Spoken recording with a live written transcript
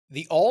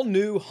The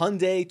all-new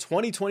Hyundai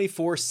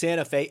 2024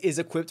 Santa Fe is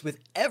equipped with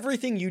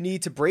everything you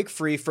need to break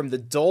free from the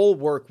dull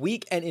work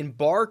week and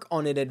embark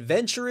on an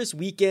adventurous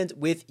weekend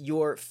with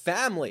your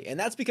family. And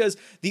that's because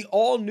the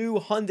all-new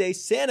Hyundai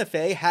Santa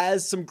Fe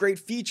has some great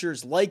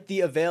features like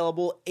the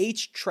available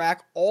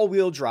H-Track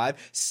all-wheel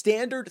drive,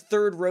 standard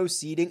third-row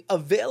seating,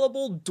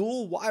 available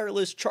dual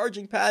wireless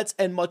charging pads,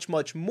 and much,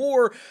 much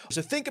more.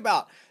 So think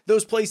about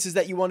those places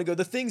that you want to go,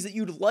 the things that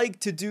you'd like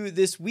to do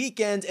this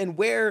weekend, and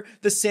where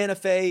the Santa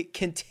Fe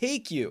can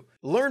take you.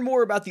 Learn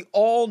more about the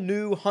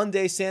all-new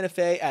Hyundai Santa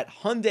Fe at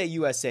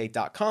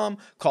HyundaiUSA.com.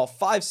 Call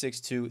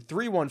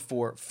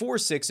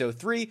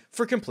 562-314-4603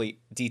 for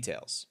complete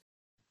details.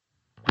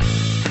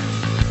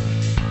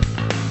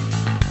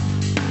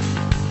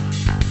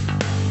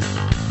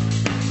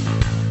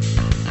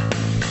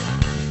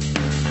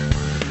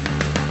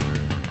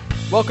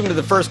 Welcome to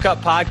the First Cut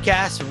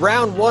Podcast,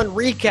 Round 1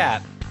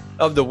 recap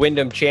of the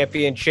Wyndham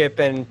Championship.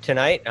 And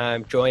tonight,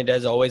 I'm joined,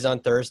 as always,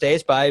 on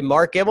Thursdays by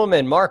Mark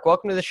Immelman. Mark,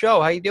 welcome to the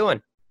show. How you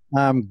doing?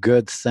 I'm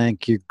good,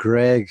 thank you,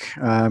 Greg.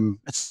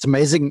 It's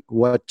amazing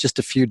what just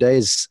a few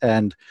days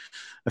and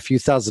a few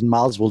thousand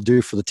miles will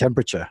do for the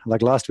temperature.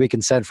 Like last week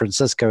in San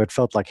Francisco, it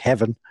felt like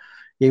heaven,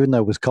 even though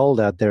it was cold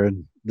out there.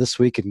 And this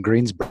week in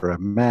Greensboro,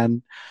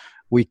 man,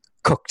 we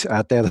cooked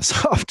out there this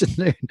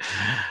afternoon.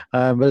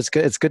 But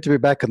it's good to be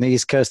back on the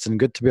East Coast and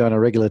good to be on a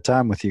regular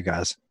time with you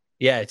guys.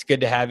 Yeah, it's good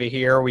to have you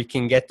here. We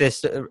can get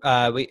this.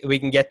 We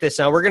can get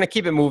this on. We're going to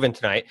keep it moving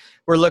tonight.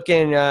 We're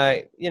looking,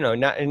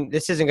 and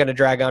this isn't going to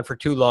drag on for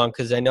too long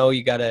because I know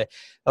you got a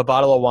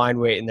bottle of wine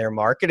waiting there,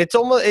 Mark. And it's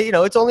almost,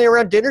 it's only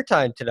around dinner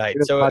time tonight,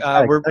 so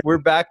we're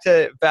back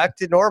to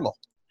normal.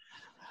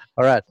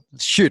 All right,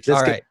 shoot.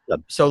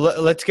 So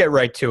let's get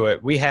right to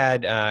it. We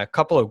had a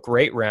couple of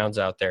great rounds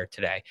out there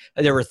today.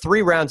 There were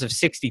 3 rounds of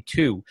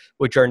 62,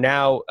 which are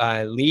now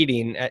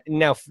leading.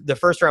 Now, the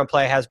first round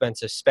play has been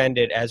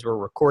suspended as we're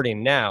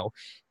recording now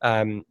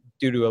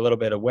due to a little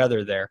bit of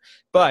weather there.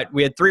 But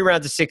we had 3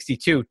 rounds of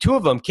 62. 2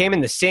 of them came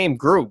in the same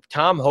group,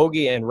 Tom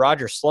Hoge and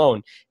Roger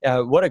Sloan.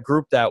 What a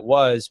group that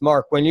was.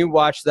 Mark, when you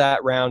watched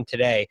that round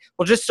today,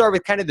 we'll just start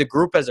with kind of the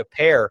group as a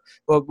pair.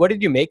 Well, what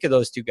did you make of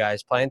those 2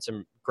 guys playing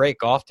some great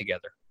golf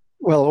together?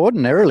 Well,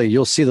 ordinarily,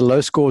 you'll see the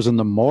low scores in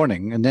the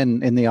morning, and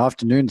then in the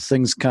afternoon,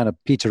 things kind of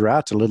peter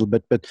out a little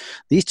bit. But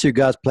these 2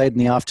 guys played in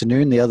the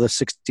afternoon. The other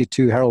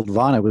 62, Harold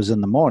Varner, was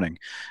in the morning.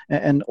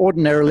 And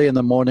ordinarily in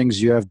the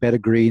mornings, you have better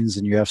greens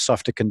and you have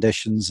softer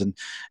conditions. And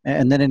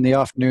then in the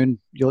afternoon,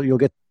 you'll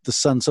get the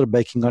sun sort of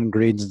baking on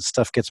greens and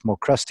stuff gets more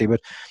crusty.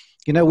 But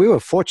we were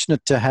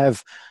fortunate to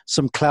have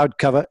some cloud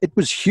cover. It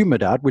was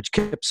humid out, which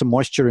kept some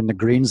moisture in the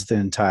greens the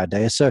entire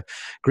day. So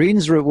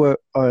greens were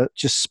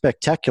just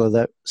spectacular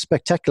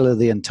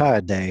the entire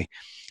day.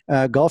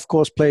 Golf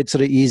course played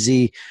sort of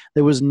easy.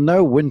 There was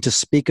no wind to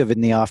speak of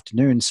in the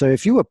afternoon. So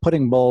if you were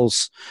putting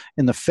balls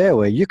in the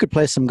fairway, you could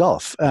play some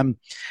golf. I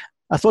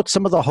thought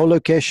some of the hole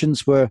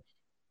locations were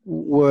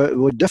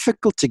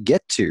difficult to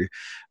get to,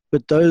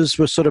 but those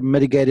were sort of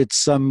mitigated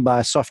some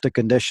by softer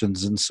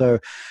conditions. And so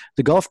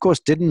the golf course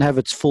didn't have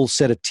its full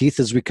set of teeth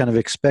as we kind of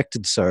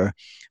expected so.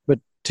 But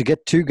to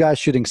get 2 guys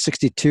shooting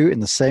 62 in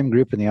the same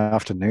group in the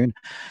afternoon,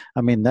 I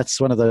mean, that's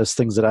one of those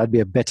things that I'd be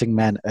a betting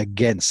man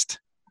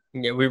against.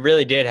 Yeah, we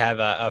really did have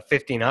a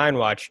 59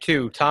 watch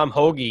too. Tom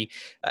Hoge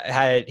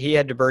had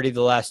to birdie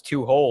the last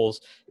 2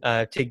 holes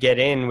to get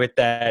in with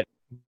that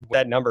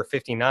number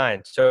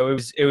 59. So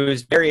it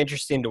was very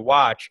interesting to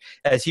watch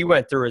as he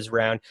went through his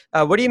round.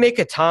 What do you make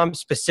of Tom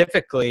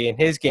specifically in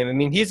his game? I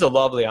mean, he's a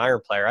lovely iron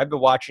player. I've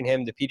been watching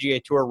him, the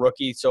PGA Tour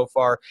rookie so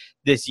far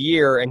this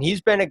year, and he's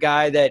been a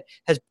guy that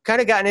has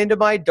kind of gotten into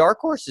my dark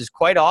horses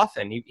quite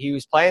often. He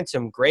was playing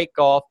some great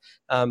golf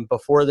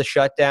before the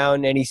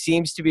shutdown, and he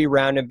seems to be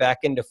rounding back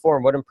into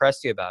form. What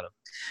impressed you about him?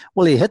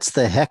 Well, he hits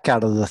the heck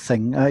out of the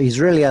thing. He's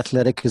really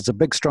athletic. He's a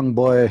big, strong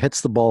boy,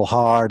 hits the ball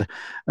hard,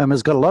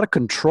 has got a lot of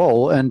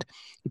control, and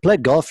he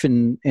played golf at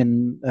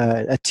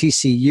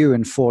TCU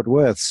in Fort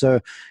Worth. So,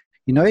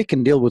 he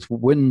can deal with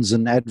winds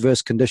and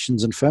adverse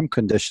conditions and firm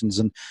conditions.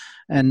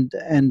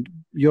 And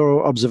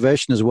your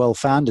observation is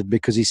well-founded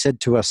because he said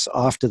to us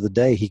after the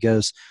day, he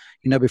goes,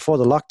 before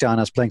the lockdown,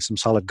 I was playing some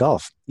solid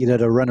golf. He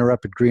did a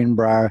runner-up at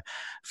Greenbrier,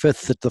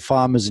 5th at the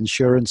Farmers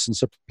Insurance, and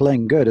so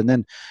playing good. And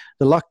then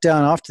the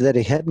lockdown after that,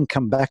 he hadn't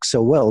come back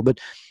so well. But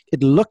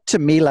it looked to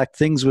me like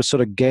things were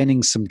sort of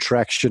gaining some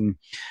traction.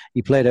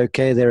 He played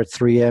okay there at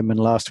 3M, and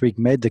last week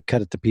made the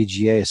cut at the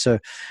PGA. So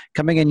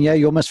coming in here,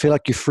 you almost feel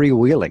like you're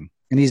freewheeling.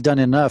 And he's done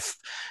enough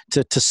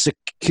to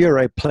secure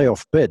a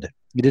playoff bid.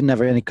 He didn't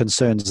have any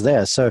concerns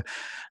there. So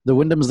the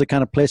Wyndham's the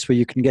kind of place where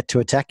you can get to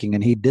attacking,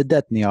 and he did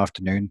that in the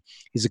afternoon.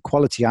 He's a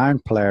quality iron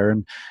player,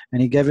 and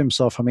he gave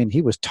himself,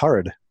 he was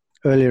torrid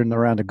earlier in the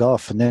round of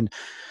golf. And then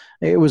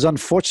it was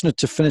unfortunate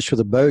to finish with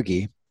a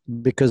bogey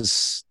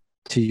because,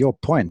 to your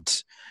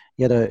point,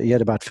 he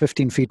had about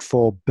 15 feet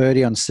for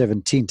birdie on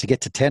 17 to get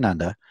to 10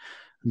 under.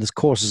 And this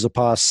course is a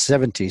par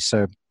 70,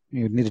 so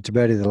You needed to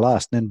birdie the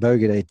last and then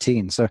bogey at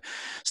 18. So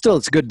still,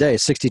 it's a good day.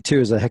 62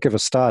 is a heck of a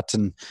start.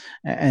 And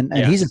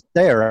he's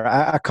there.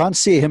 I can't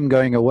see him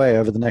going away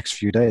over the next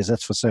few days.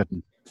 That's for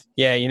certain.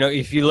 Yeah,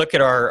 if you look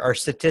at our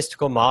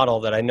statistical model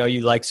that I know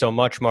you like so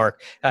much,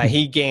 Mark,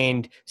 he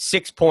gained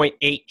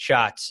 6.8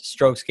 shots,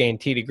 strokes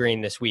gained tee to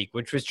green this week,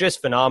 which was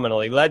just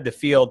phenomenal. He led the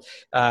field,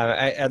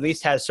 at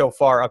least has so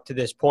far up to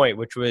this point,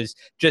 which was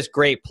just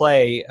great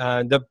play.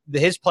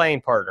 His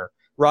playing partner,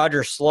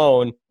 Roger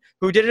Sloan,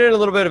 who did it in a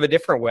little bit of a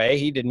different way.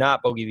 He did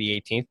not bogey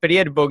the 18th, but he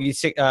had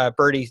to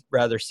birdie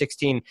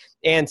 16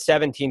 and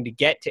 17 to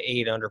get to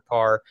 8 under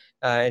par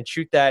and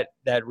shoot that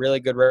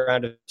really good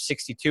round of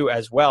 62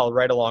 as well,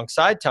 right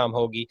alongside Tom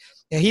Hoge.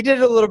 He did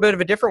it a little bit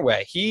of a different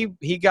way. He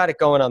got it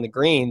going on the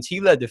greens. He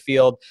led the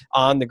field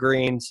on the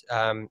greens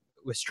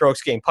with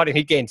strokes gained putting.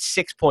 He gained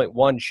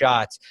 6.1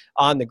 shots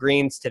on the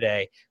greens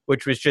today,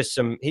 which was just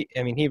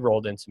he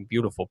rolled in some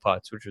beautiful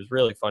putts, which was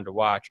really fun to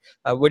watch.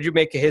 What did you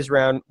make of his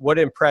round? What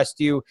impressed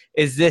you?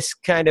 Is this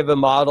kind of a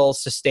model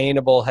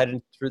sustainable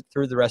heading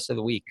through the rest of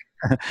the week?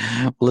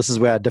 Well, this is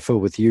where I differ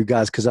with you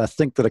guys, because I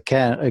think that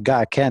a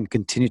guy can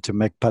continue to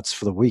make putts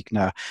for the week.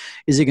 Now,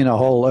 is he going to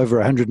hole over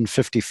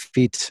 150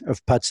 feet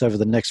of putts over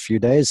the next few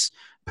days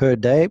per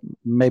day?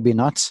 Maybe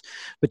not.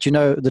 But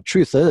the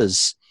truth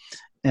is,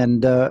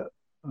 and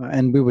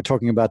we were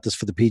talking about this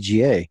for the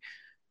PGA,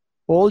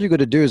 all you got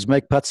to do is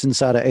make putts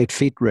inside of 8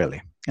 feet,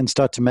 really, and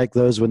start to make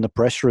those when the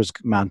pressure is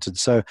mounted.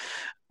 So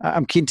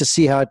I'm keen to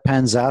see how it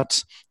pans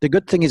out. The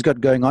good thing he's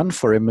got going on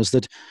for him is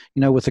that,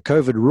 with the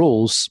COVID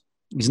rules,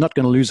 he's not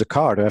going to lose a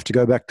card or have to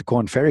go back to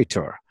Corn Ferry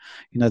Tour.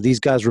 These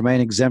guys remain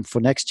exempt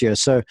for next year.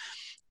 So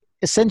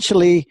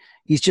essentially,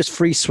 he's just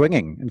free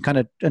swinging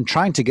and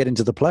trying to get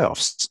into the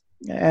playoffs.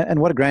 And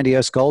what a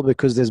grandiose goal,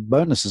 because there's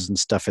bonuses and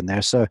stuff in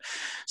there. So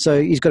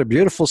he's got a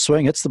beautiful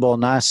swing, hits the ball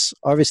nice,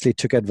 obviously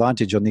took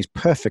advantage on these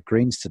perfect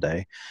greens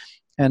today.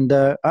 And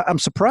I'm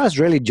surprised,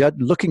 really,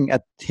 looking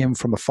at him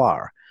from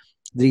afar,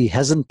 that he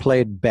hasn't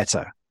played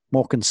better,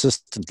 more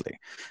consistently.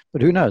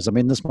 But who knows? I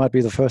mean, this might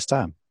be the first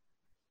time.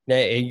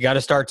 You got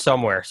to start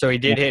somewhere. So he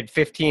did hit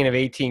 15 of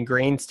 18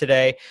 greens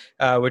today,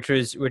 which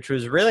was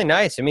really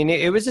nice. I mean,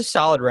 it was a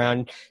solid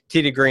round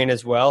tee to green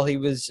as well. He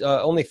was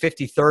only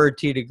 53rd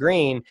tee to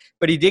green,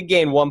 but he did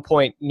gain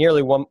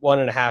nearly one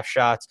and a half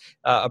shots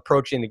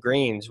approaching the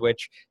greens,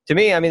 which to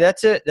me, I mean,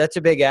 that's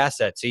a big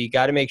asset. So you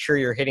got to make sure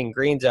you're hitting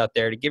greens out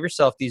there to give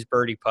yourself these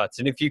birdie putts.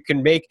 And if you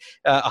can make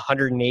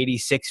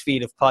 186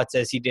 feet of putts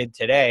as he did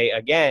today,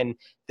 again,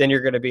 then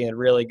you're going to be in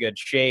really good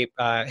shape.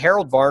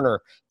 Harold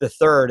Varner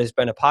III has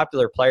been a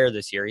popular player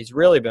this year. He's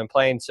really been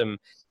playing some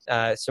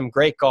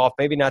great golf,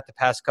 maybe not the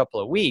past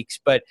couple of weeks,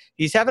 but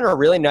he's having a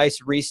really nice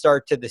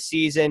restart to the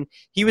season.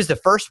 He was the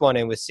first one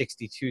in with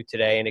 62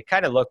 today, and it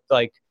kind of looked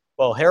like,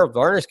 well, Harold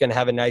Varner's going to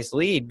have a nice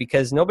lead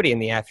because nobody in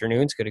the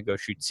afternoon is going to go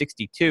shoot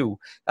 62.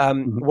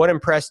 What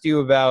impressed you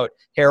about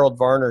Harold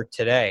Varner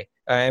today,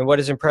 and what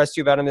has impressed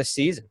you about him this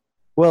season?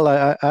 Well,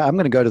 I'm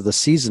going to go to the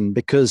season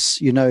because,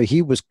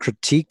 he was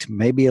critiqued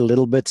maybe a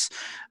little bit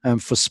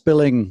for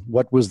spilling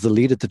what was the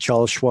lead at the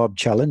Charles Schwab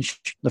Challenge.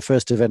 The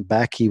first event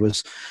back, he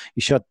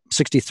shot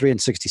 63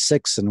 and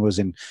 66 and was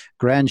in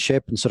grand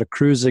shape and sort of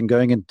cruising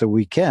going into the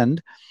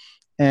weekend.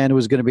 And it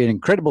was going to be an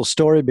incredible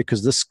story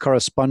because this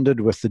corresponded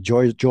with the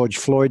George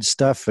Floyd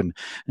stuff. And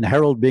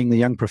Harold, being the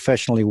young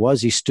professional he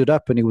was, he stood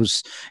up and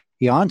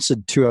he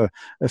answered to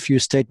a few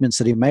statements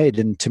that he made.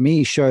 And to me,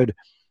 he showed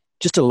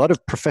just a lot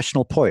of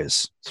professional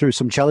poise through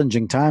some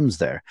challenging times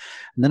there.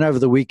 And then over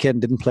the weekend,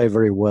 didn't play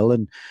very well.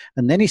 And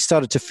then he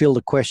started to field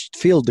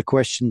the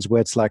questions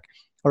where it's like,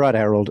 all right,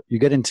 Harold, you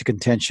get into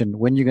contention.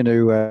 When you're going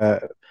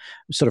to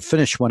sort of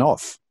finish one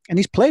off? And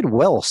he's played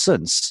well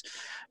since.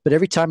 But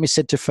every time he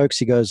said to folks,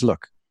 he goes,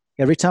 look,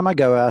 every time I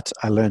go out,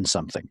 I learn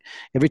something.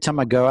 Every time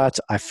I go out,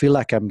 I feel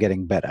like I'm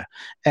getting better.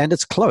 And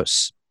it's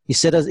close. He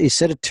said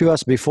it to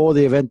us before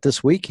the event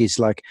this week. He's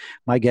like,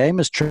 my game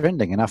is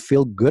trending and I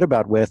feel good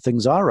about where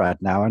things are right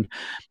now.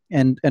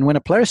 And when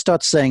a player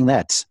starts saying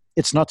that,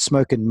 it's not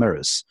smoke and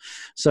mirrors.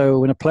 So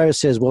when a player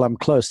says, well, I'm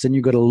close, then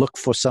you've got to look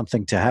for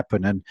something to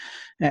happen.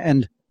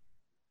 And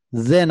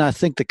then I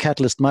think the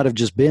catalyst might have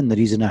just been that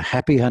he's in a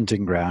happy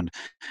hunting ground.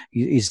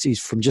 He's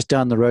from just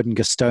down the road in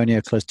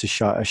Gastonia, close to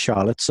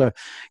Charlotte. So,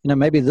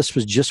 maybe this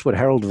was just what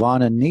Harold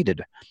Varner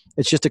needed.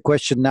 It's just a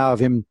question now of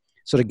him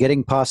sort of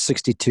getting past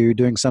 62,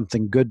 doing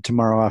something good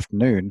tomorrow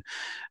afternoon,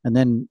 and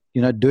then,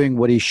 doing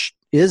what he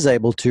is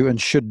able to and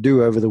should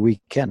do over the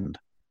weekend.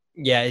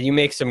 Yeah, you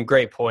make some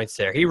great points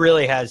there. He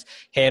really has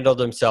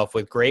handled himself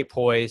with great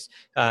poise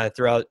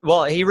throughout.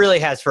 Well, he really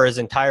has for his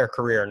entire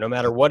career. No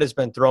matter what has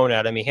been thrown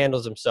at him, he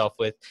handles himself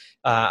with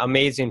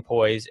amazing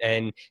poise,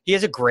 and he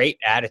has a great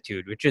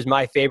attitude, which is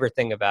my favorite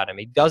thing about him.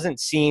 He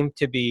doesn't seem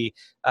to be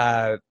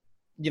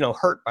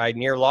hurt by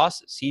near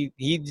losses.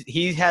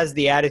 He has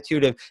the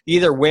attitude of you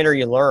either win or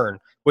you learn,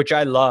 which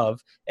I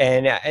love,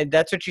 and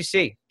that's what you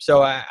see.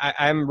 So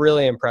I'm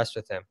really impressed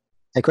with him.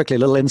 Hey, quickly, a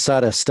little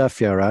insider stuff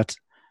here, right?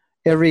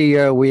 every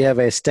year we have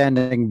a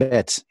standing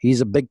bet.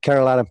 He's a big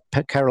Carolina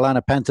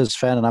Panthers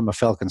fan, and I'm a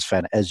Falcons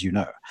fan, as you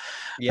know.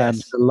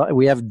 Yes.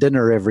 We have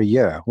dinner every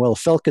year. Well,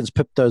 Falcons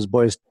pipped those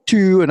boys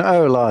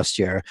 2-0 last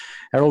year.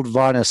 Harold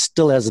Varner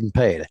still hasn't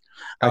paid.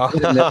 I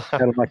called him that,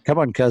 I'm like, come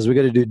on, cuz, we're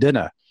going to do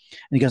dinner.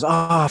 And he goes,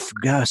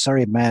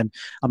 sorry, man.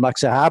 I'm like,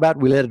 so how about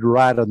we let it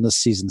ride on this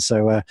season?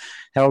 So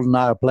Harold and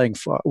I are playing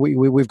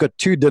we've got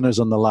 2 dinners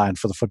on the line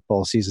for the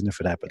football season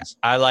if it happens.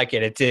 I like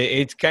it.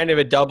 It's kind of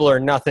a double or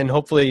nothing.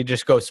 Hopefully you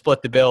just go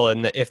split the bill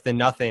and if the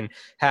nothing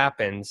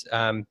happens.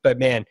 But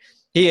man,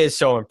 he is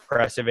so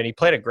impressive, and he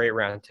played a great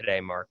round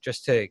today, Mark,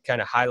 just to kind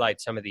of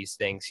highlight some of these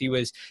things. He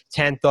was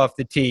 10th off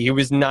the tee. He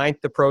was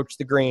 9th approach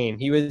the green.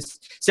 He was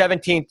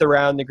 17th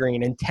around the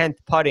green and 10th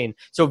putting.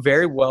 So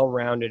very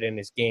well-rounded in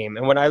his game.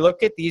 And when I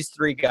look at these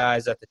 3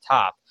 guys at the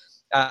top,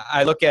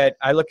 I look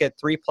at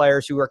 3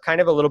 players who are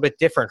kind of a little bit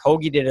different.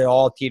 Hoagie did it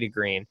all tee to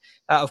green.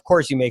 Of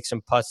course, he makes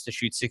some putts to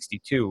shoot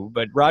 62,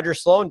 but Roger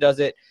Sloan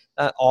does it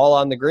all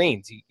on the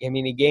greens.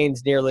 He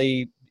gains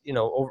nearly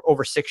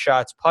over 6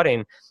 shots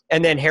putting.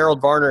 And then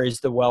Harold Varner is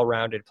the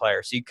well-rounded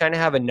player. So you kind of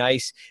have a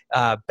nice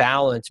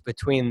balance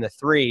between the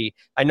 3.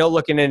 I know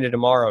looking into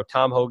tomorrow,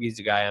 Tom Hoagie's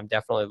the guy I'm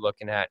definitely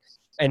looking at.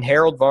 And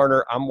Harold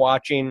Varner, I'm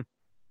watching,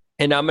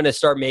 and I'm going to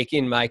start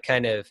making my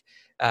kind of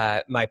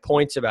my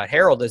points about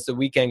Harold as the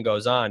weekend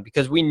goes on,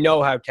 because we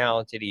know how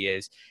talented he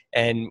is,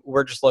 and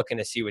we're just looking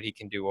to see what he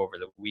can do over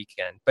the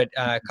weekend. But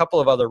a couple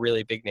of other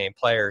really big-name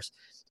players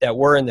that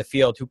were in the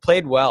field who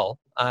played well,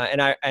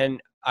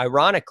 and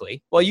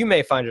ironically, well, you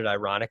may find it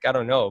ironic, I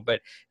don't know,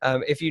 but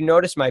if you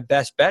notice my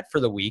best bet for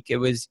the week, it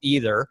was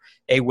either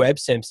a Webb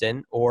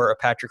Simpson or a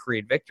Patrick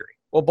Reed victory.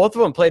 Well, both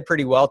of them played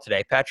pretty well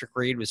today. Patrick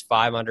Reed was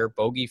 5 under,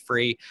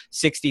 bogey-free,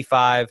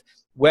 65.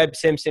 Webb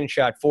Simpson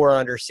shot 4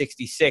 under,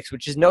 66,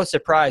 which is no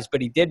surprise, but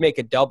he did make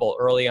a double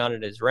early on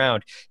in his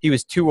round. He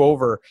was 2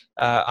 over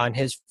on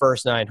his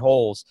first 9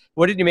 holes.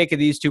 What did you make of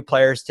these 2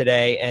 players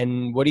today,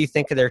 and what do you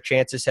think of their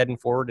chances heading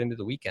forward into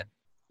the weekend?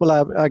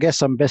 Well, I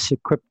guess I'm best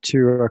equipped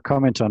to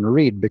comment on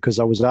Reed because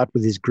I was out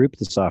with his group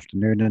this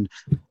afternoon,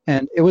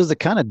 and it was the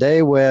kind of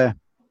day where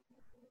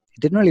it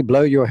didn't really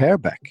blow your hair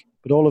back.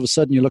 But all of a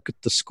sudden you look at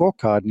the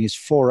scorecard and he's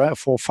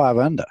 5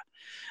 under.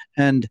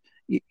 And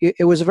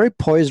it was a very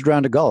poised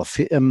round of golf.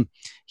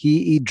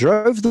 He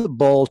drove the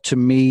ball to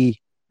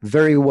me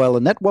very well,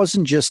 and that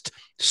wasn't just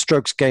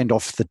strokes gained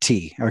off the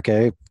tee,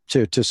 okay,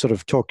 to sort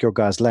of talk your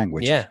guys'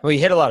 language. Yeah, well, he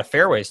hit a lot of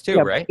fairways too,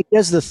 right?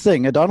 Here's the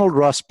thing. At Donald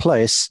Ross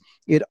Place,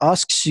 it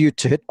asks you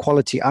to hit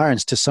quality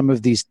irons to some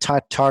of these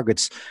tight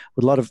targets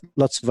with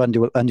lots of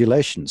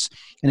undulations.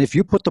 And if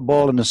you put the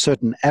ball in a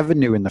certain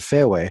avenue in the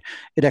fairway,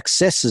 it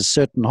accesses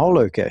certain hole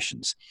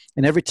locations.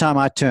 And every time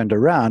I turned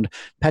around,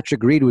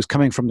 Patrick Reed was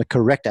coming from the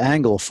correct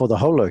angle for the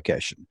hole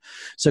location.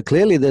 So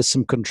clearly there's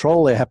some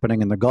control there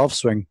happening in the golf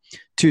swing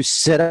to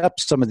set up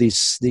some of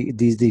these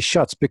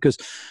shots, because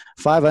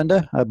 5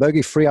 under,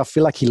 bogey free, I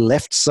feel like he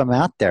left some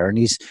out there, and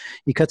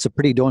he cuts a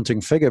pretty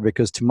daunting figure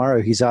because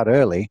tomorrow he's out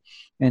early,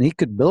 and he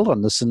could build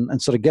on this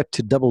and sort of get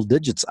to double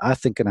digits, I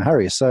think, in a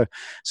hurry. So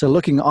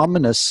looking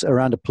ominous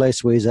around a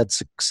place where he's had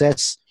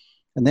success.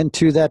 And then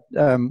to that,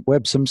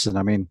 Webb Simpson,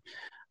 I mean,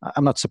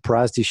 I'm not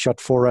surprised he shot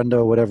 4 under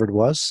or whatever it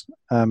was.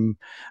 I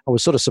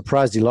was sort of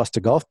surprised he lost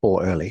a golf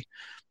ball early.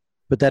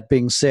 But that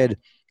being said,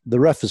 the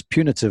rough is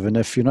punitive, and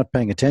if you're not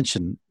paying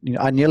attention,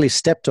 I nearly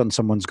stepped on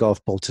someone's golf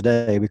ball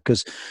today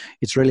because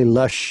it's really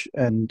lush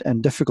and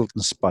difficult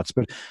in spots.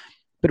 But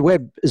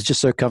Webb is just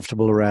so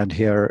comfortable around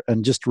here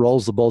and just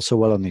rolls the ball so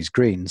well on these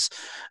greens.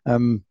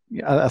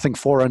 I think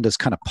 4 under is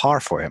kind of par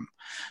for him.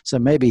 So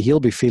maybe he'll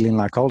be feeling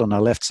like, hold on, I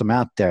left some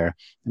out there,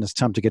 and it's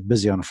time to get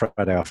busy on a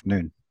Friday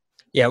afternoon.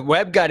 Yeah,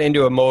 Webb got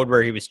into a mode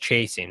where he was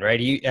chasing, right?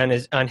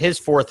 On his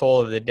 4th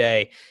hole of the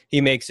day, he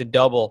makes a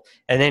double,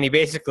 and then he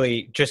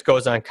basically just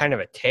goes on kind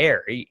of a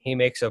tear. He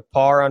makes a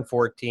par on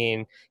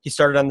 14. He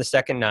started on the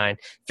second 9.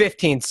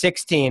 15,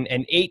 16,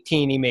 and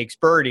 18, he makes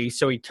birdies,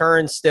 so he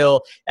turns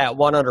still at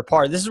 1 under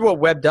par. This is what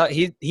Webb does.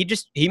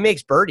 He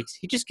makes birdies.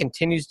 He just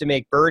continues to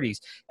make birdies,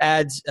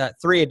 adds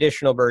 3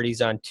 additional birdies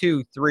on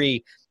 2,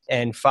 3,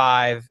 and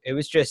 5. It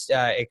was just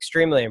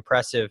extremely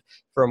impressive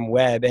from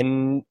Webb.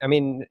 And, I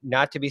mean,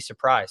 not to be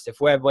surprised. If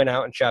Webb went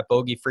out and shot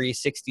bogey-free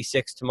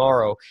 66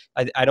 tomorrow,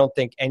 I don't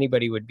think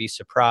anybody would be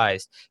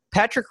surprised.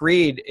 Patrick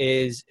Reed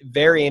is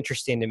very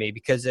interesting to me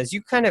because, as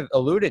you kind of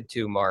alluded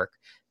to, Mark,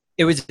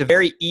 it was a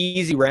very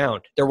easy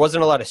round. There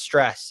wasn't a lot of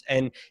stress.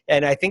 And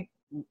I think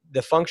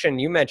the function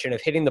you mentioned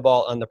of hitting the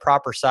ball on the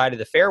proper side of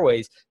the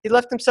fairways, he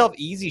left himself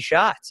easy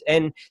shots.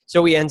 And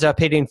so he ends up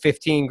hitting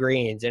 15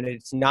 greens, and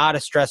it's not a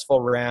stressful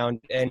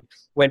round. And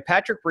when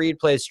Patrick Reed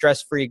plays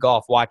stress-free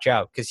golf, watch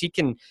out, because he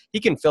can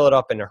fill it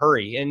up in a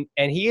hurry.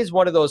 And he is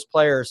one of those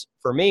players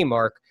for me,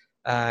 Mark,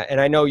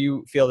 and I know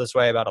you feel this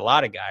way about a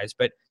lot of guys,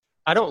 but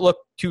I don't look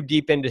too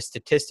deep into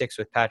statistics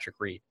with Patrick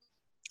Reed.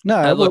 No,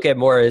 I look at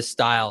more his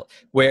style,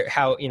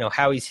 how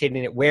he's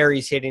hitting it, where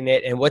he's hitting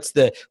it, and what's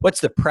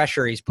the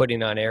pressure he's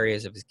putting on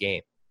areas of his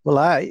game.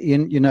 Well,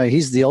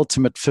 he's the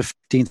ultimate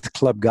 15th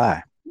club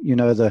guy.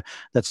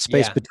 that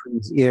space Yeah. between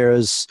his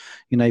ears.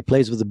 He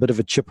plays with a bit of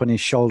a chip on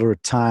his shoulder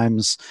at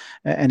times,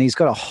 and he's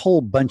got a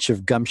whole bunch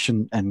of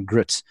gumption and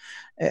grit.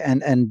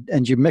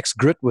 And you mix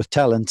grit with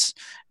talent,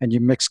 and you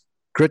mix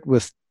grit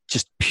with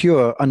just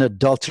pure,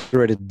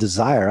 unadulterated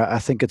desire. I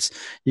think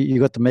you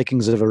got the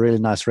makings of a really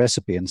nice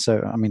recipe. And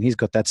so, I mean, he's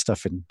got that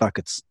stuff in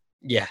buckets.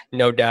 Yeah,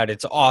 no doubt.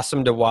 It's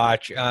awesome to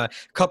watch. A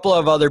couple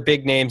of other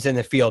big names in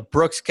the field: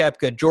 Brooks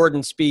Koepka,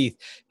 Jordan Spieth,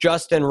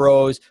 Justin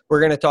Rose.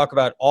 We're going to talk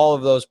about all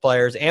of those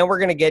players, and we're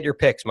going to get your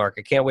picks, Mark.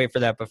 I can't wait for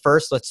that. But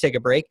first, let's take a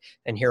break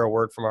and hear a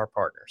word from our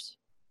partners.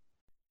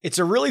 It's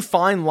a really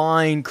fine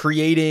line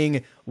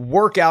creating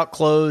workout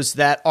clothes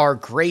that are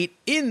great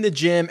in the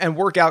gym and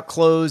workout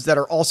clothes that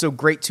are also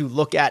great to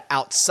look at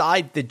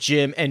outside the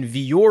gym. And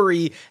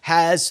Vuori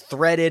has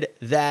threaded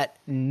that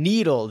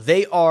needle.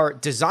 They are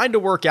designed to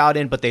work out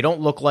in, but they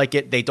don't look like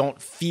it. They don't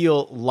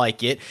feel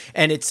like it.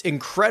 And it's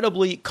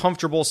incredibly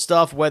comfortable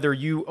stuff, whether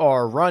you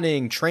are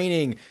running,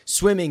 training,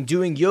 swimming,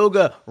 doing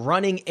yoga,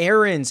 running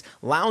errands,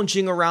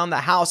 lounging around the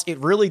house. It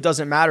really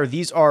doesn't matter.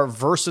 These are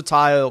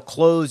versatile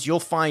clothes. You'll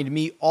find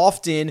me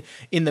often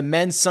in the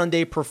men's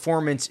Sunday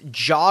performance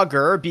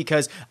jogger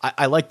because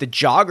I like the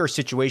jogger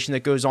situation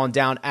that goes on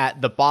down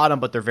at the bottom,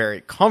 but they're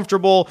very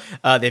comfortable.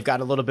 They've got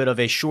a little bit of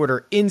a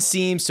shorter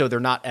inseam, so they're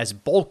not as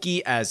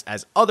bulky as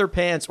other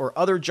pants or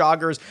other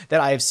joggers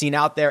that I have seen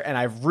out there, and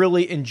I've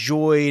really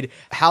enjoyed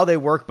how they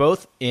work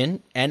both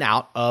in and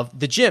out of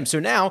the gym.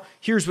 So now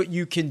here's what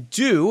you can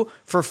do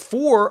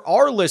for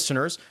our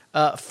listeners.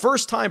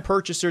 First-time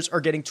purchasers are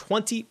getting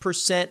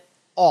 20%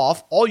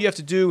 off. All you have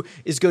to do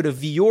is go to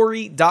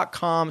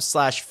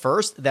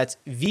vuori.com/first. That's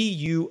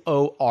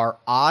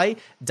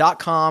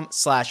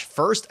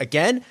VUORI.com/first.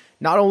 Again,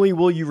 not only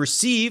will you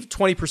receive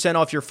 20%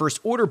 off your first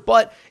order,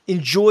 but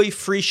enjoy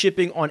free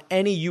shipping on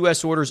any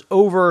U.S. orders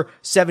over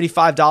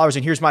 $75.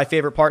 And here's my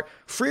favorite part,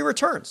 free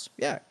returns.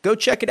 Yeah, go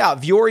check it out.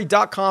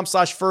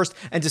 vuori.com/first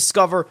and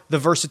discover the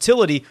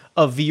versatility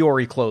of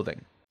Vuori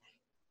clothing.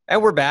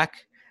 And we're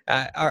back.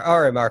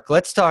 All right, Mark,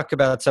 let's talk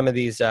about some of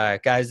these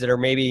guys that are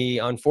maybe,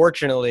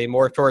 unfortunately,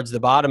 more towards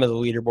the bottom of the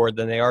leaderboard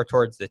than they are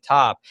towards the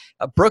top.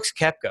 Brooks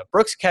Koepka.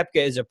 Brooks Koepka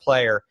is a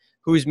player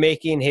who's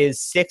making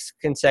his sixth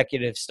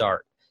consecutive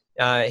start.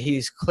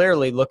 He's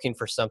clearly looking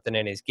for something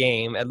in his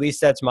game. At least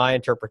that's my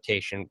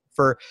interpretation.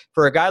 For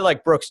a guy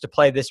like Brooks to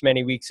play this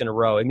many weeks in a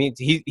row, it means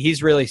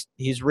he's really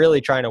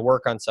trying to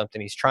work on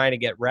something. He's trying to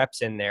get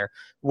reps in there.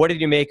 What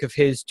did you make of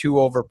his 2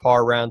 over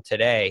par round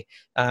today?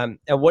 And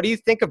what do you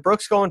think of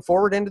Brooks going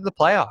forward into the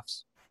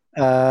playoffs?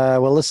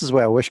 Well, this is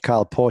where I wish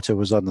Kyle Porter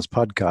was on this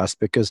podcast,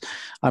 because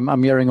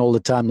I'm hearing all the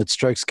time that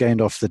strokes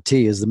gained off the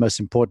tee is the most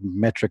important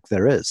metric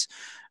there is.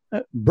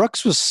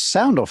 Brooks was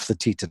sound off the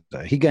tee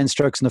today. He gained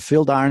strokes in the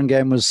field. Iron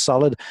game was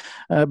solid.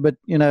 But,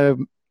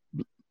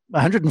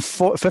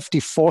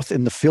 154th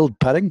in the field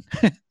putting.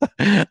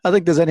 I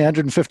think there's only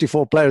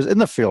 154 players in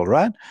the field,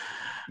 right?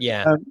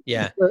 Yeah,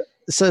 yeah.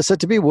 So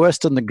to be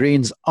worst on the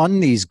greens, on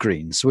these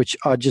greens, which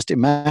are just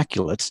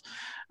immaculate,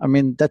 I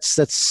mean,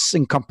 that's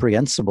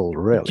incomprehensible,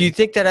 really. Do you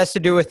think that has to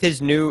do with his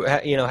new,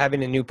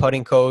 having a new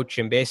putting coach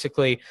and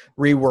basically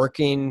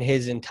reworking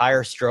his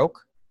entire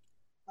stroke?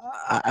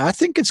 I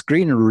think it's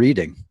green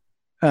reading.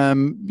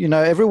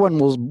 Everyone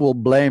will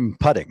blame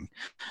putting,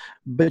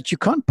 but you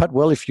can't putt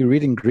well if you're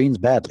reading greens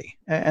badly.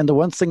 And the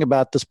one thing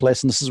about this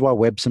place, and this is why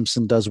Webb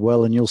Simpson does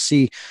well, and you'll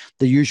see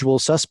the usual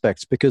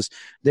suspects, because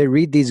they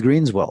read these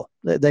greens well.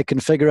 They can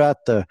figure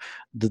out the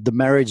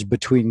marriage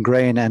between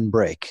grain and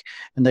break,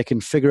 and they can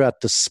figure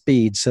out the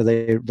speed, so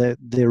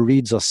their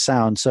reads are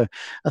sound. So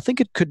I think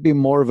it could be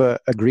more of a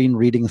green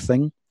reading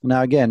thing.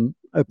 Now, again,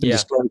 open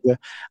disclosure,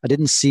 I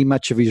didn't see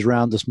much of his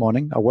round this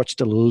morning. I watched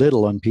a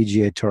little on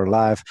PGA Tour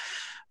Live,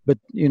 but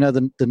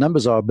the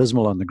numbers are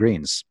abysmal on the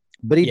greens.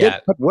 But he did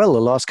putt well the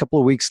last couple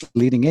of weeks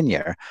leading in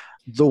here.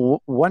 The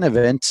one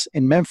event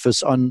in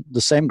Memphis on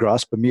the same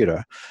grass,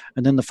 Bermuda,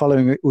 and then the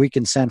following week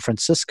in San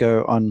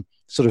Francisco on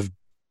sort of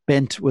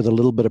bent with a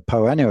little bit of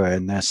Poa annua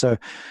in there. So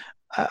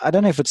I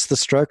don't know if it's the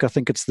stroke. I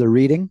think it's the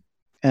reading.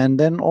 And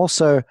then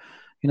also,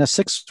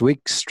 6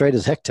 weeks straight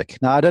is hectic.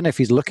 Now, I don't know if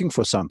he's looking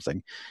for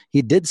something.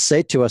 He did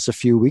say to us a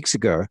few weeks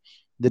ago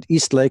that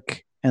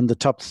Eastlake and the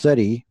top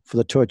 30 for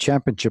the Tour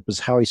Championship is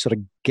how he sort of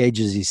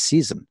gauges his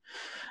season.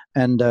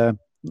 And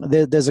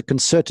there's a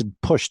concerted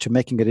push to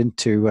making it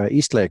into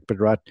Eastlake, but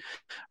right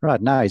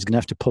now he's going to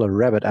have to pull a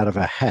rabbit out of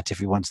a hat if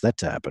he wants that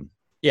to happen.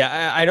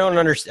 Yeah, I don't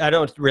understand. I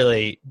don't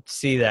really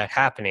see that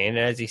happening. And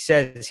as he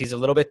says, he's a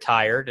little bit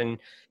tired, and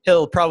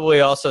he'll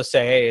probably also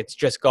say, hey, it's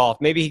just golf.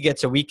 Maybe he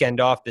gets a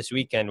weekend off this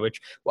weekend, which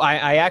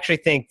I actually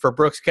think for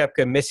Brooks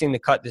Koepka, missing the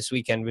cut this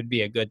weekend would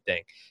be a good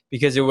thing,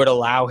 because it would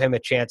allow him a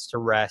chance to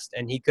rest,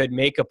 and he could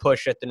make a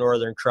push at the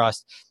Northern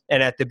Trust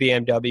and at the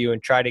BMW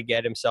and try to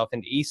get himself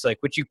into Eastlake,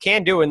 which you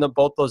can do in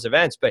both those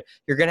events, but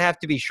you're going to have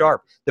to be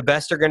sharp. The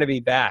best are going to be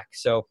back.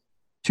 So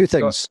 2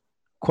 things,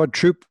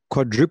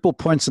 quadruple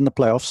points in the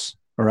playoffs.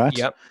 All right.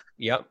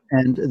 Yep.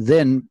 And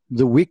then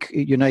the week,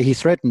 he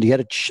threatened. He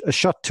had a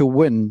shot to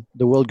win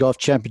the World Golf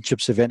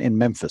Championships event in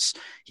Memphis.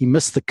 He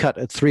missed the cut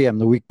at 3M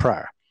the week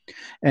prior.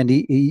 And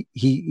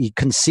he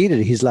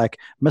conceded. He's like,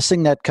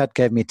 missing that cut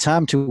gave me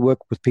time to work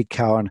with Pete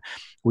Cowan.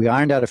 We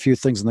ironed out a few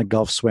things in the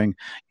golf swing.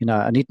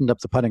 I neatened up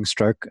the putting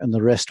stroke, and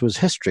the rest was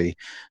history.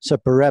 So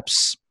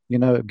perhaps,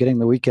 getting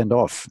the weekend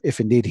off, if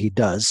indeed he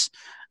does,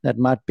 that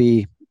might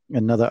be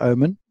another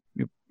omen.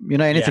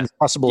 Anything's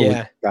possible,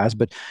 with guys,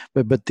 but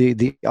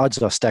the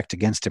odds are stacked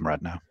against him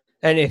right now.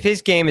 And if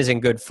his game is in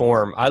good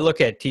form, I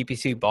look at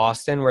TPC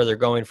Boston where they're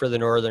going for the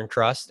Northern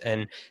Trust,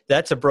 and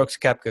that's a Brooks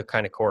Koepka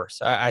kind of course.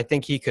 I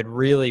think he could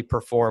really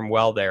perform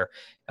well there.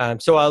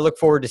 So I look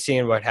forward to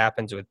seeing what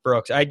happens with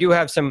Brooks. I do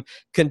have some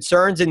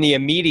concerns in the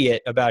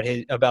immediate about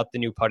the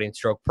new putting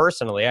stroke.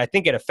 Personally, I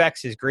think it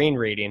affects his green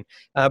rating,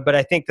 but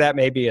I think that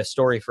may be a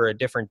story for a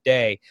different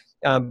day.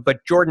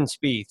 But Jordan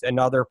Spieth,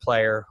 another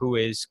player who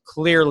is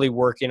clearly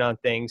working on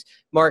things.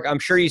 Mark, I'm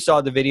sure you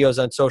saw the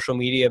videos on social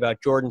media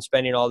about Jordan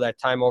spending all that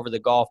time over the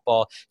golf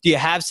ball. Do you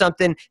have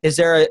something? Is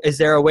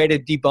there a way to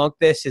debunk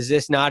this? Is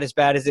this not as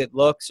bad as it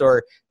looks,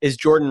 or is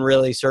Jordan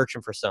really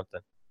searching for something?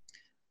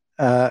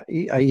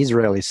 He's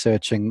really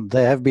searching.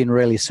 They have been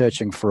really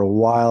searching for a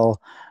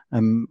while.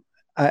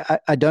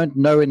 I don't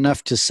know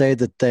enough to say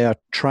that they are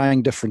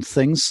trying different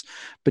things,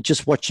 but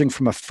just watching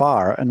from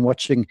afar and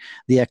watching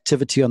the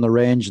activity on the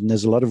range, and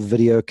there's a lot of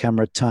video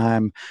camera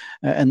time,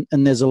 and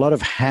there's a lot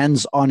of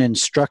hands-on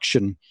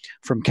instruction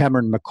from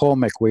Cameron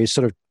McCormick, where he's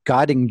sort of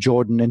guiding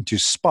Jordan into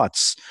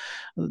spots.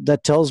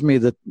 That tells me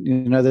that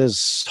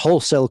there's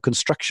wholesale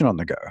construction on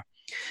the go.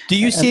 Do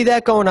you see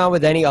that going on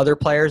with any other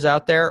players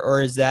out there,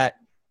 or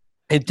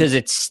does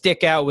it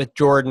stick out with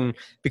Jordan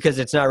because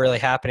it's not really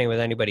happening with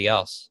anybody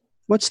else?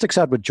 What sticks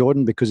out with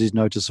Jordan because he's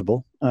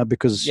noticeable,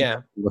 because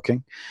you're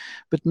looking.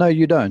 But no,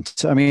 you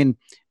don't. I mean,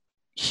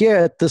 here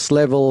at this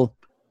level,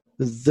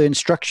 the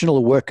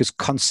instructional work is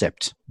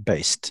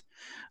concept-based.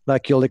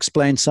 Like you'll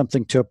explain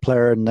something to a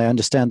player and they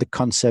understand the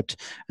concept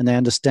and they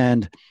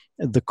understand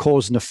the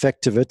cause and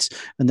effect of it.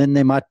 And then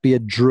there might be a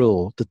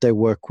drill that they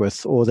work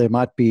with, or there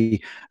might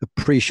be a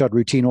pre-shot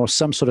routine or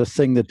some sort of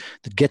thing that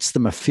gets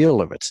them a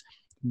feel of it.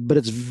 But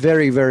it's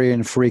very, very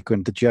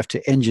infrequent that you have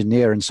to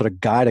engineer and sort of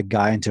guide a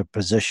guy into a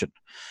position.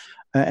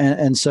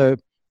 And so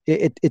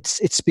it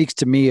speaks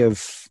to me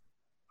of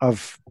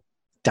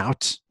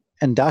doubt.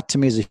 And doubt to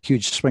me is a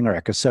huge swing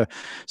record. So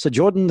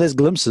Jordan, there's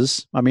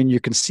glimpses. I mean, you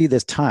can see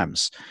there's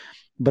times.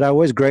 But I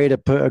always grade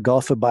a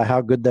golfer by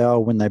how good they are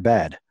when they're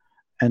bad.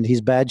 And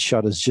his bad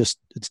shot is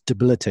it's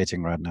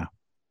debilitating right now.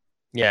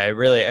 Yeah,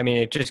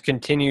 it just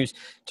continues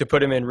to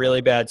put him in really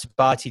bad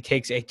spots. He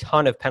takes a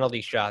ton of penalty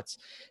shots.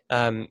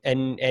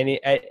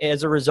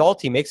 As a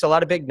result, he makes a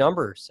lot of big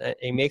numbers.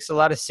 He makes a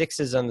lot of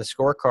sixes on the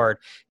scorecard.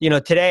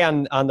 Today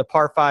on the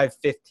par 5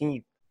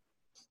 15th,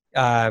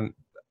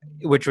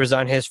 which was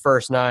on his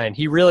first 9,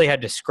 he really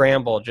had to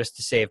scramble just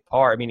to save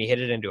par. I mean, he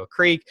hit it into a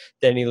creek,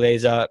 then he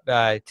lays up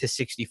to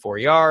 64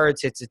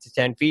 yards, hits it to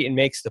 10 feet, and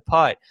makes the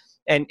putt.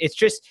 And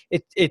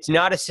it's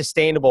not a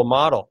sustainable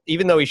model,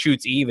 even though he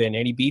shoots even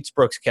and he beats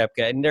Brooks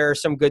Koepka, and there are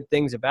some good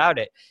things about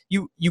it.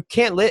 You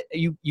can't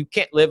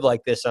live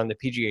like this on the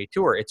PGA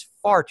Tour. It's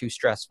far too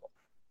stressful.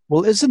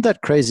 Well, isn't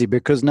that crazy?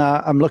 Because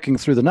now I'm looking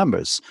through the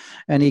numbers,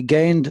 and he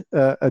gained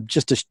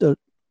just a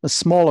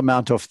small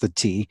amount off the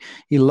tee.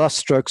 He lost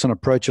strokes on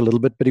approach a little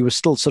bit, but he was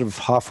still sort of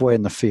halfway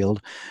in the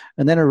field.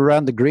 And then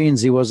around the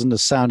greens, he wasn't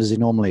as sound as he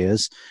normally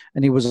is,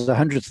 and he was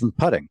 100th in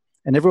putting.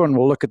 And everyone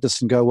will look at this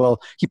and go,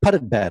 well, he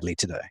putted badly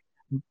today.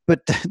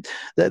 But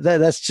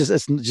that's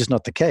just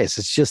not the case.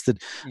 It's just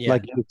that,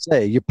 like you would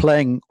say, you're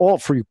playing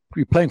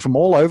from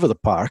all over the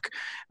park,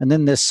 and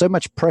then there's so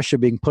much pressure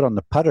being put on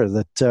the putter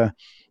that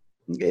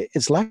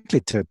it's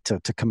likely to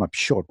come up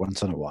short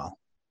once in a while.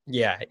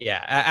 Yeah,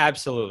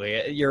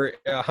 absolutely. You're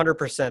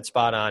 100%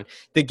 spot on.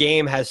 The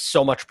game has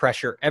so much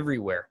pressure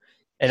everywhere.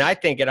 And I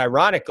think it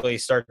ironically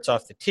starts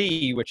off the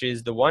tee, which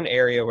is the one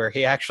area where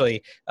he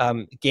actually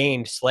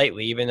gained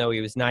slightly, even though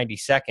he was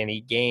 92nd. He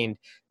gained,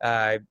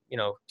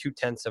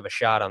 0.2 of a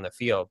shot on the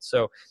field.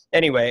 So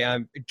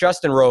anyway,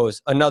 Justin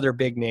Rose, another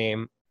big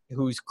name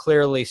who's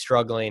clearly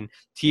struggling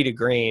tee to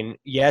green.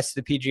 Yes,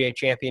 the PGA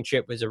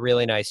Championship was a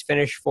really nice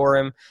finish for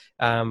him,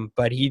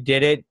 but he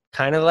did it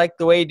kind of like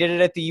the way he did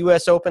it at the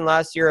U.S. Open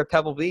last year at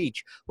Pebble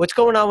Beach. What's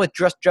going on with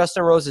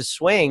Justin Rose's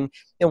swing,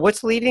 and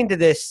what's leading to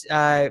this,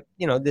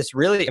 this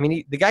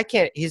really, the guy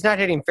he's not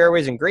hitting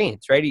fairways and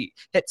greens, right? He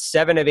hit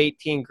 7 of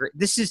 18.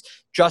 This is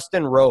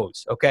Justin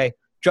Rose, okay?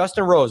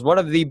 Justin Rose, one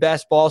of the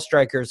best ball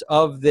strikers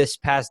of this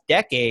past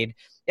decade,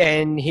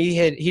 and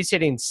he's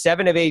hitting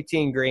 7 of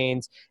 18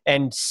 greens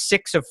and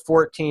 6 of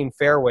 14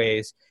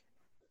 fairways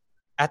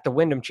at the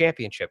Wyndham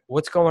Championship.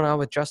 What's going on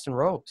with Justin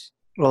Rose?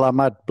 Well, I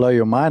might blow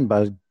your mind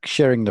by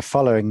sharing the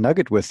following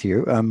nugget with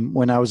you.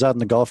 When I was out on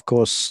the golf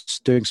course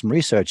doing some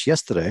research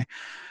yesterday,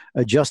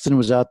 Justin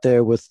was out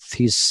there with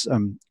his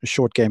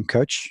short game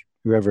coach,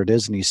 whoever it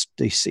is, and he's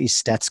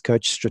stats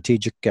coach,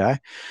 strategic guy,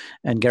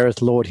 and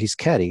Gareth Lord, his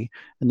caddy,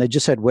 and they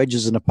just had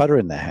wedges and a putter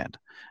in their hand.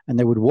 and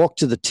they would walk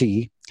to the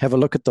tee, have a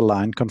look at the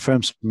line,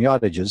 confirm some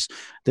yardages,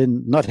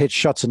 then not hit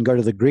shots and go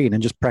to the green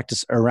and just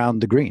practice around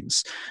the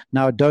greens.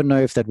 Now, I don't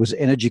know if that was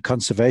energy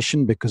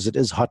conservation because it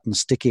is hot and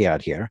sticky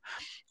out here,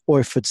 or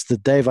if it's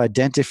that they've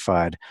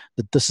identified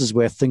that this is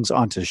where things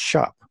aren't as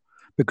sharp.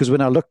 Because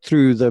when I looked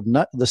through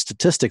the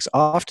statistics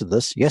after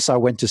this, yes, I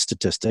went to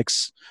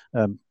statistics,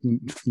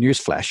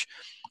 newsflash,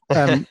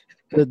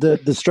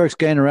 the strokes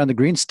gain around the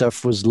green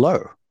stuff was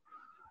low.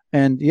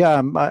 And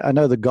yeah, I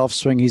know the golf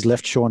swing, he's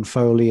left Sean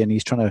Foley and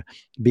he's trying to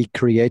be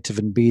creative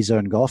and be his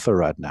own golfer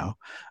right now.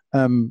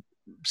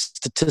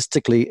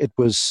 Statistically, it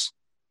was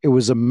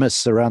a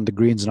miss around the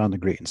greens and on the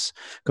greens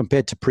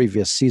compared to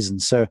previous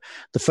seasons. So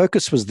the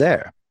focus was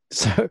there.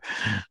 So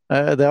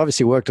they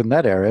obviously worked in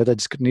that area. They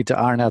just need to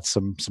iron out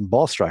some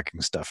ball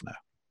striking stuff now.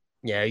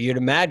 Yeah, you'd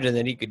imagine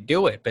that he could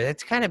do it, but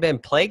it's kind of been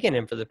plaguing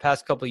him for the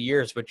past couple of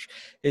years, which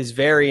is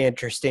very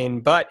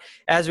interesting. But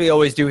as we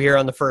always do here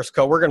on the First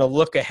Cut, we're going to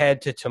look ahead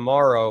to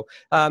tomorrow.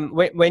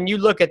 When you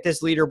look at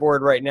this leaderboard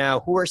right now,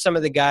 who are some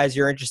of the guys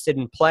you're interested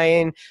in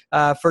playing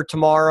for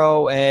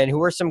tomorrow, and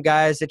who are some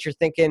guys that you're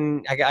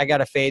thinking, I got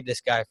to fade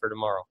this guy for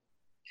tomorrow?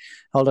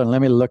 Hold on,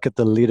 let me look at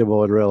the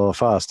leaderboard real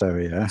fast over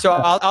here. So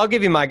I'll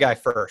give you my guy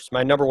first,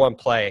 my number one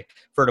play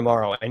for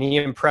tomorrow, and he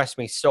impressed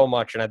me so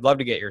much, and I'd love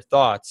to get your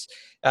thoughts.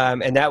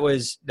 And that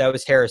was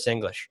Harris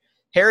English.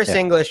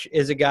 English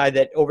is a guy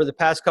that over the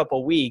past couple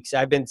of weeks,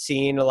 I've been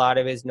seeing a lot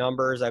of his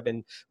numbers. I've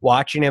been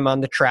watching him on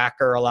the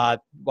tracker a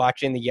lot,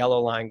 watching the yellow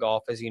line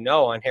golf, as you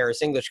know, on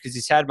Harris English, because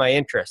he's had my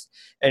interest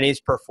and he's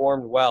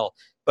performed well.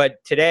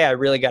 But today I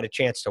really got a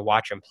chance to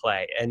watch him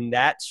play, and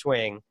that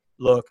swing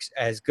looks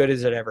as good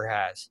as it ever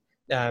has.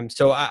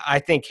 So I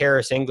think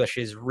Harris English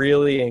is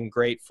really in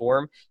great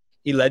form.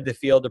 He led the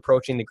field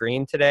approaching the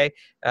green today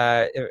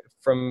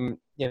from,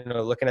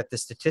 looking at the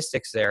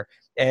statistics there.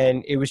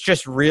 And it was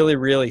just really,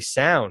 really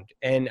sound.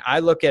 And I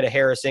look at a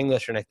Harris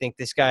English and I think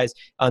this guy's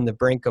on the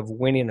brink of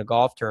winning a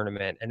golf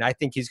tournament. And I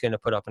think he's going to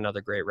put up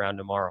another great round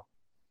tomorrow.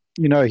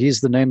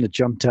 He's the name that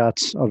jumped out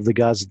of the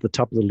guys at the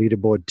top of the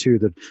leaderboard too,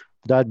 that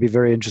I'd be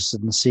very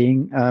interested in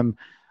seeing.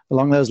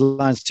 Along those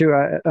lines too,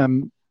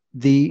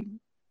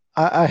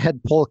 I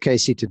had Paul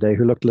Casey today,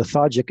 who looked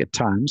lethargic at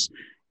times.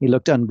 He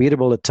looked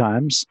unbeatable at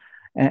times.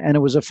 And it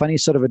was a funny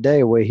sort of a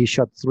day where he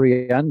shot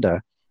 3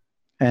 under.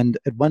 And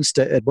at one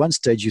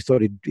stage, you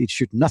thought he'd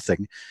shoot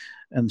nothing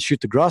and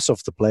shoot the grass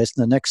off the place.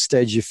 And the next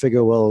stage, you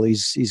figure, well,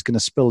 he's going to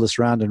spill this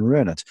round and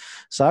ruin it.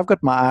 So I've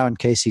got my eye on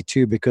Casey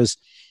too, because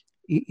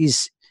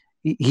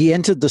he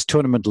entered this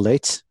tournament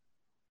late,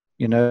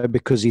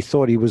 because he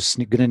thought he was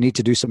going to need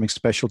to do something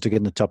special to get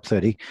in the top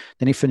 30.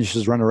 Then he finished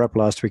his runner-up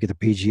last week at the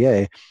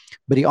PGA.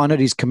 But he honored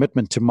his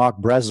commitment to Mark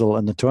Brazel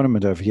in the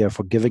tournament over here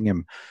for giving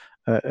him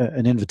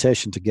an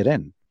invitation to get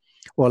in,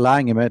 or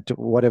allowing him at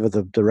whatever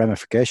the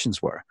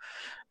ramifications were.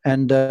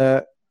 And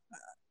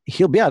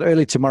he'll be out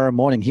early tomorrow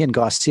morning, he and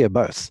Garcia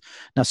both.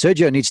 Now,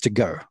 Sergio needs to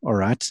go, all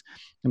right?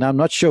 And I'm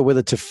not sure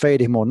whether to fade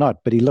him or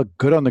not, but he looked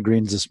good on the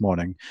greens this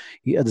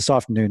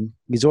afternoon.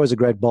 He's always a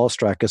great ball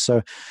striker.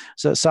 So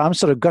I'm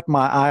sort of got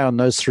my eye on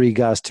those 3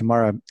 guys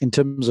tomorrow. In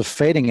terms of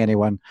fading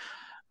anyone,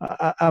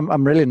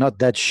 I'm really not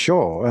that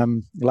sure.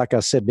 Like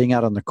I said, being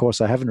out on the course,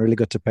 I haven't really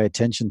got to pay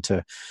attention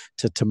to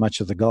much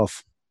of the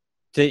golf.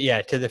 To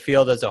the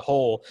field as a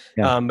whole.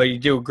 Yeah. But you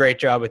do a great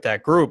job with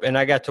that group. And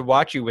I got to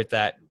watch you with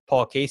that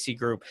Paul Casey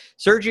group.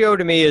 Sergio,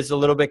 to me, is a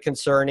little bit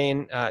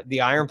concerning. The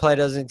iron play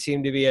doesn't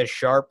seem to be as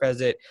sharp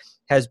as it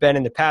has been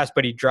in the past,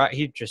 but he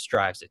just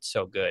drives it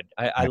so good.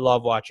 I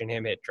love watching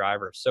him hit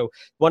drivers. So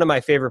one of my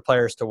favorite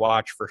players to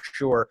watch for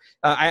sure.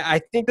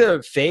 I think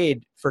the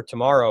fade for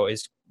tomorrow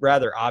is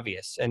rather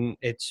obvious, and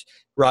it's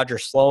Roger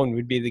Sloan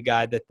would be the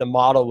guy that the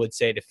model would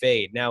say to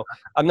fade. Now,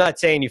 I'm not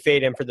saying you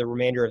fade him for the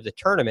remainder of the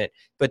tournament,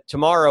 but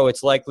tomorrow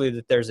it's likely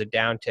that there's a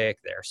downtick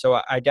there.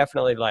 So I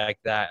definitely like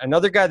that.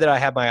 Another guy that I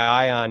have my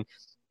eye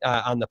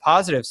on the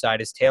positive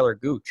side is Taylor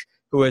Gooch,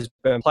 who has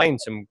been playing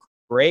some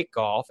great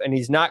golf, and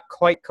he's not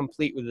quite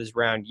complete with his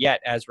round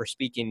yet as we're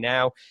speaking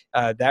now.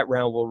 That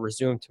round will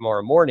resume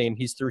tomorrow morning.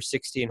 He's through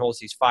 16 holes.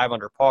 He's 5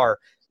 under par.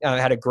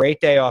 Had a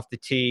great day off the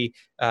tee,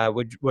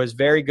 which was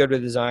very good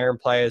with his iron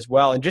play as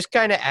well, and just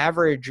kind of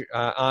average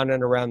on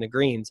and around the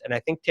greens. And I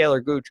think Taylor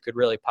Gooch could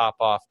really pop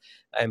off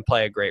and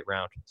play a great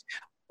round.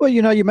 Well,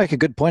 you make a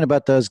good point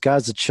about those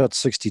guys that shot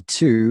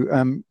 62.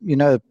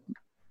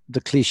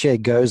 The cliche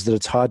goes that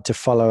it's hard to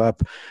follow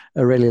up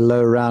a really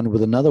low round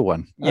with another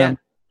one. Yeah.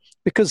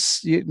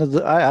 Because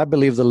I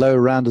believe the low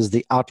round is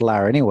the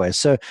outlier anyway.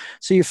 So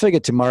you figure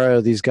tomorrow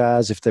these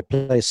guys, if they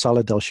play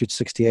solid, they'll shoot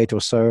 68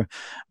 or so.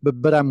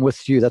 But I'm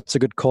with you. That's a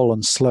good call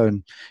on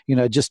Sloan.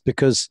 Just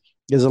because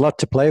there's a lot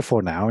to play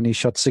for now, and he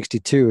shot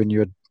 62, and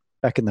you're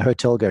back in the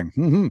hotel going,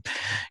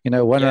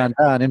 one round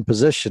down in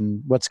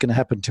position. What's going to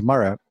happen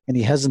tomorrow? And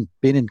he hasn't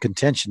been in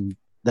contention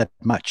that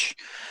much.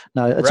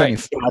 Now it's only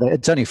Friday.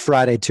 It's only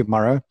Friday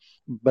tomorrow,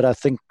 but I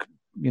think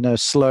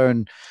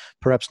Sloan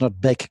perhaps not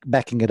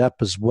backing it up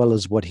as well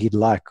as what he'd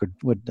like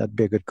would that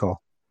be a good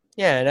call.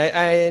 Yeah,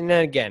 and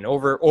then again,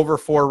 over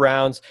 4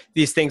 rounds,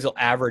 these things will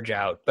average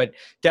out, but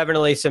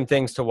definitely some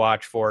things to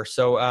watch for.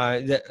 So,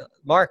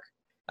 Mark,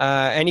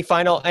 any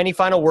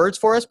final words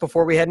for us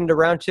before we head into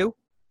round 2?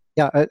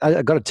 Yeah,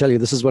 I got to tell you,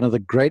 this is one of the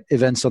great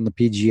events on the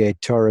PGA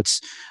Tour.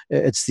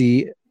 It's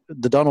the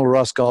Donald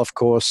Ross golf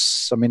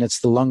course. I mean,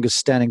 it's the longest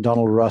standing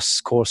Donald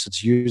Ross course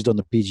that's used on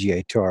the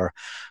PGA Tour.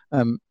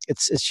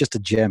 It's just a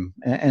gem,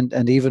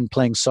 and even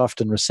playing soft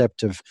and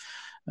receptive,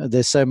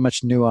 there's so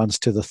much nuance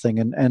to the thing.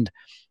 And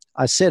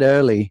I said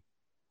early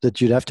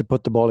that you'd have to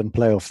put the ball in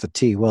play off the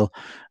tee. Well,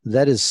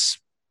 that is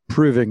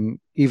proving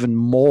even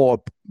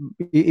more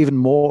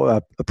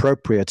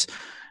appropriate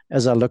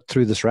as I looked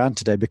through this round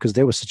today, because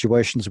there were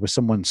situations where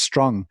someone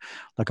strong,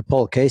 like a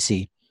Paul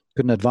Casey,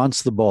 couldn't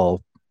advance the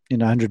ball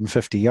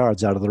 150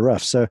 yards out of the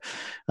rough. So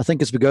I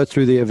think as we go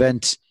through the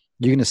event,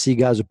 you're going to see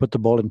guys who put the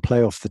ball in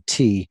play off the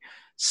tee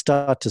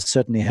start to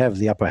certainly have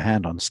the upper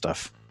hand on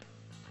stuff.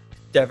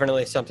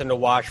 Definitely something to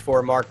watch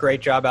for. Mark,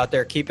 great job out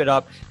there. Keep it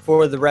up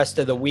for the rest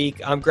of the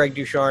week. I'm Greg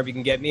Ducharme. You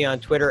can get me on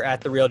Twitter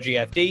at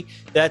 @TheRealGFD.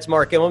 That's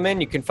Mark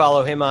Immelman. You can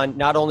follow him on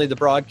not only the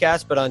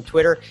broadcast, but on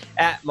Twitter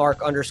at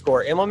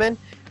Mark_Immelman.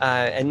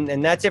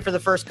 And that's it for the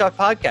First Cut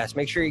podcast.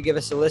 Make sure you give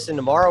us a listen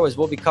tomorrow, as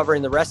we'll be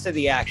covering the rest of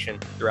the action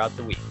throughout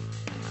the week.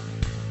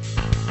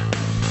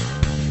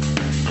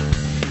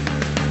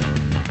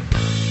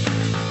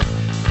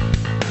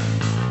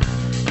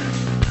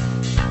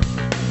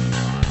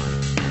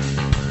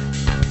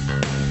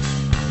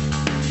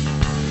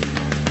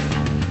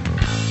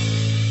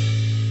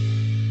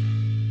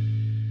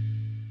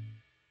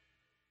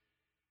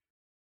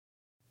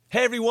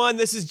 Hey everyone,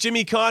 this is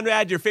Jimmy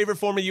Conrad, your favorite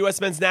former U.S.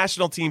 men's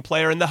national team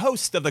player and the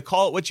host of the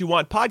Call It What You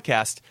Want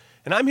podcast.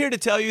 And I'm here to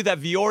tell you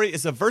that Vuori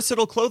is a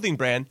versatile clothing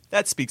brand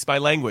that speaks my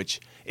language.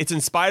 It's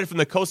inspired from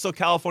the coastal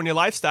California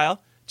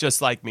lifestyle,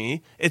 just like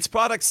me. Its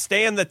products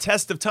stand the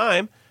test of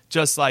time,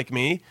 just like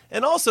me.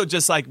 And also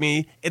just like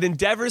me, it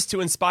endeavors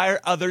to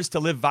inspire others to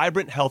live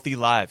vibrant, healthy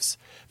lives.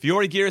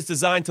 Vuori gear is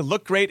designed to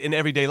look great in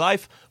everyday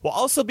life while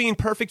also being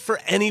perfect for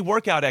any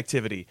workout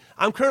activity.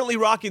 I'm currently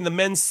rocking the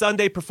men's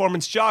Sunday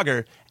Performance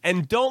Jogger,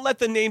 and don't let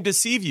the name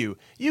deceive you.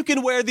 You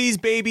can wear these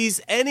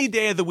babies any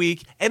day of the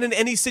week and in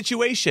any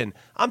situation.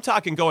 I'm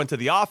talking going to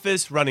the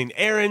office, running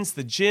errands,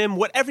 the gym,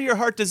 whatever your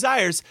heart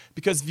desires,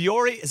 because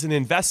Vuori is an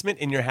investment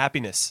in your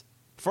happiness.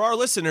 For our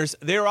listeners,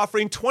 they are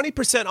offering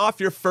 20%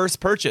 off your first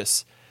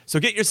purchase. So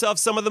get yourself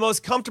some of the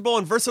most comfortable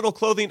and versatile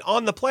clothing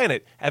on the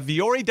planet at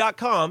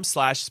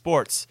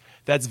vuori.com/sports.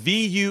 That's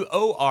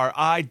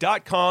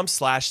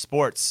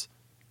VUORI.com/sports.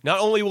 Not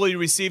only will you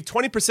receive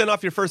 20%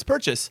 off your first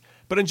purchase,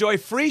 but enjoy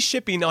free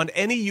shipping on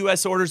any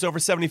U.S. orders over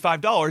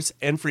 $75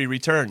 and free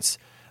returns.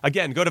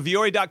 Again, go to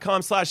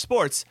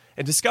vuori.com/sports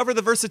and discover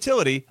the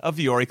versatility of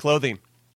Vuori clothing.